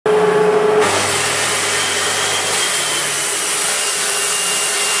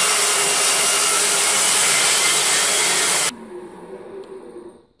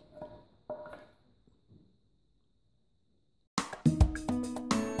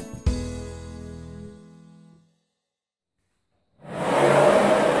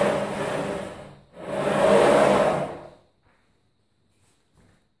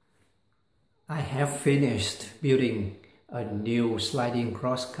finished building a new sliding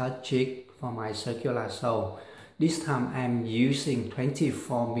crosscut jig for my circular saw. This time I'm using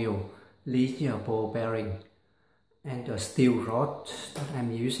 24mm linear ball bearing, and the steel rod that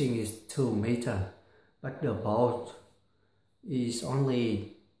I'm using is 2 meter, but the bolt is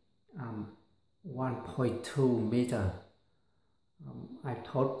only 1.2 meter. I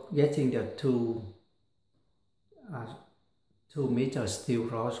thought getting the 2 meter steel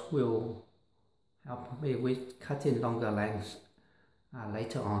rods will help me with cutting longer lengths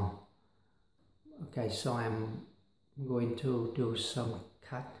later on. Okay, so I'm going to do some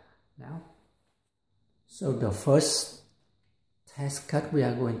cut now. So the first test cut we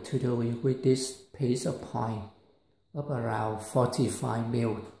are going to do is with this piece of point of around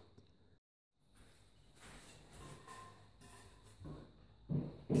 45mm.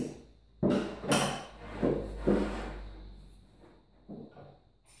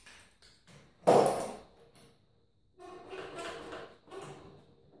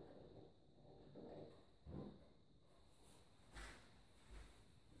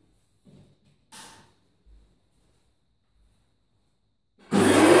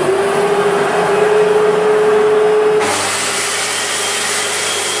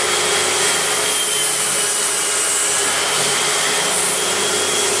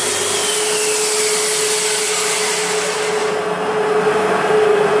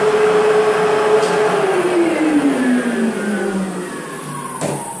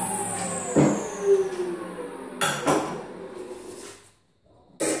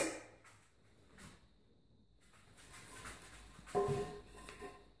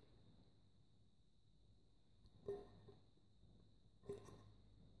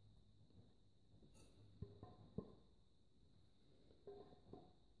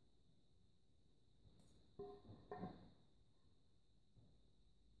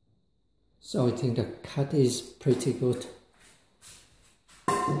 So I think the cut is pretty good.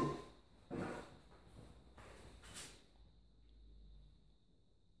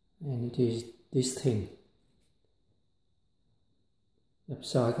 And it is this thing. Yep,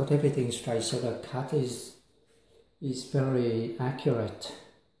 so I got everything straight, so the cut is very accurate.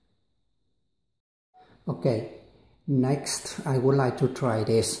 Okay, next I would like to try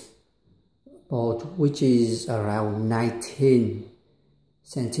this bolt, which is around 19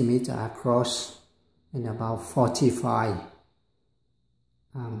 centimeter across and about 45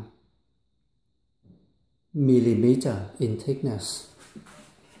 millimeter in thickness.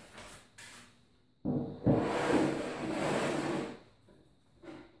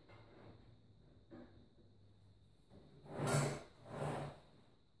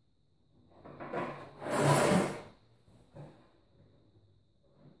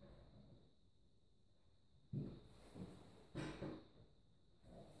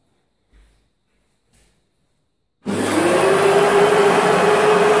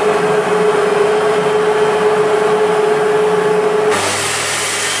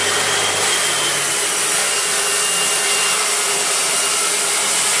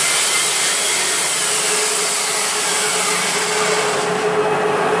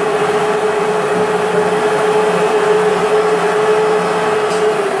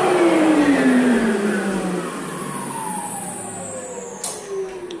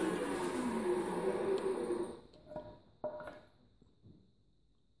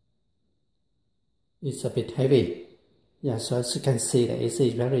 It's a bit heavy. Yeah, so as you can see that it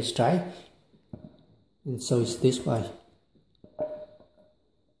is very straight. And so it's this way.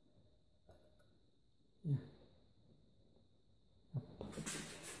 Yeah.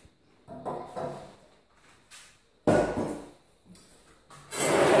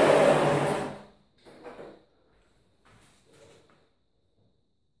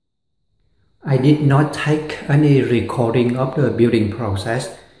 I did not take any recording of the building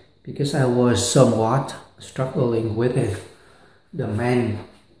process because I was somewhat struggling with it. The main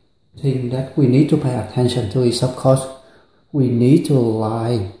thing that we need to pay attention to is, of course, we need to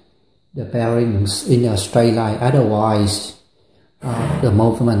line the bearings in a straight line, otherwise the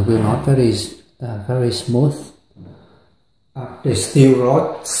movement will not very smooth. The steel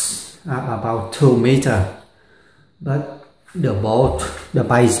rods are about 2 meter, but the bolt, the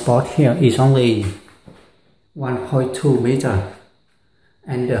base bolt here is only 1.2 meter.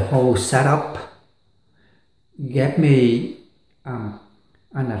 And the whole setup gave me an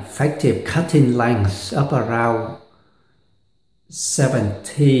effective cutting length of around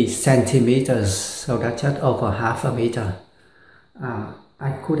 70 centimeters, so that's just over half a meter.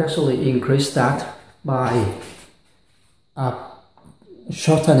 I could actually increase that by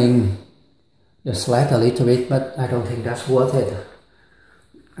shortening the sled a little bit, but I don't think that's worth it.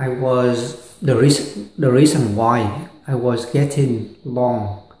 the reason why I was getting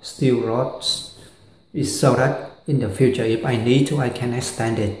long steel rods is so that in the future, if I need to, I can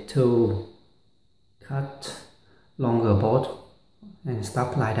extend it to cut longer board and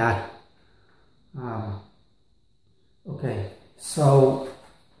stuff like that. Okay, so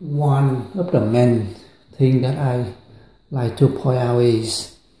one of the main thing that I like to point out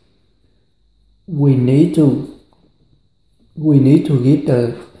is we need to give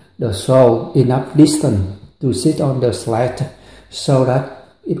the saw enough distance to sit on the sled so that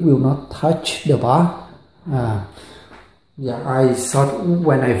it will not touch the bar. Yeah, I thought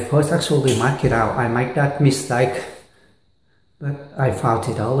when I first actually marked it out, I made that mistake, but I found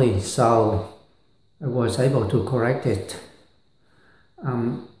it early, so I was able to correct it.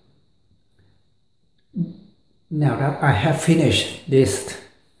 Now that I have finished this,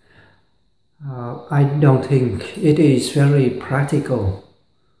 I don't think it is very practical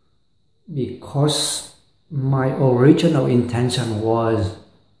because my original intention was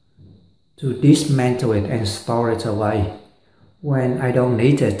to dismantle it and store it away when I don't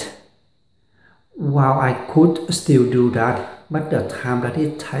need it. While I could still do that, but the time that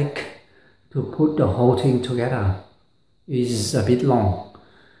it takes to put the whole thing together is a bit long.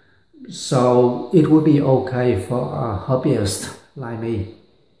 So it would be okay for a hobbyist like me,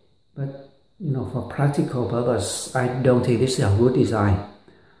 but for practical purpose, I don't think this is a good design.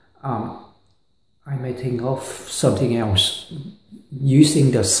 I may think of something else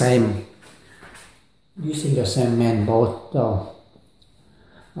using the same main board though.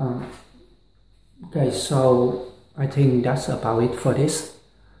 Okay, so I think that's about it for this.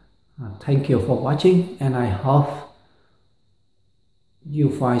 Thank you for watching, and I hope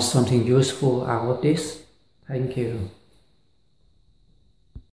you find something useful out of this. Thank you.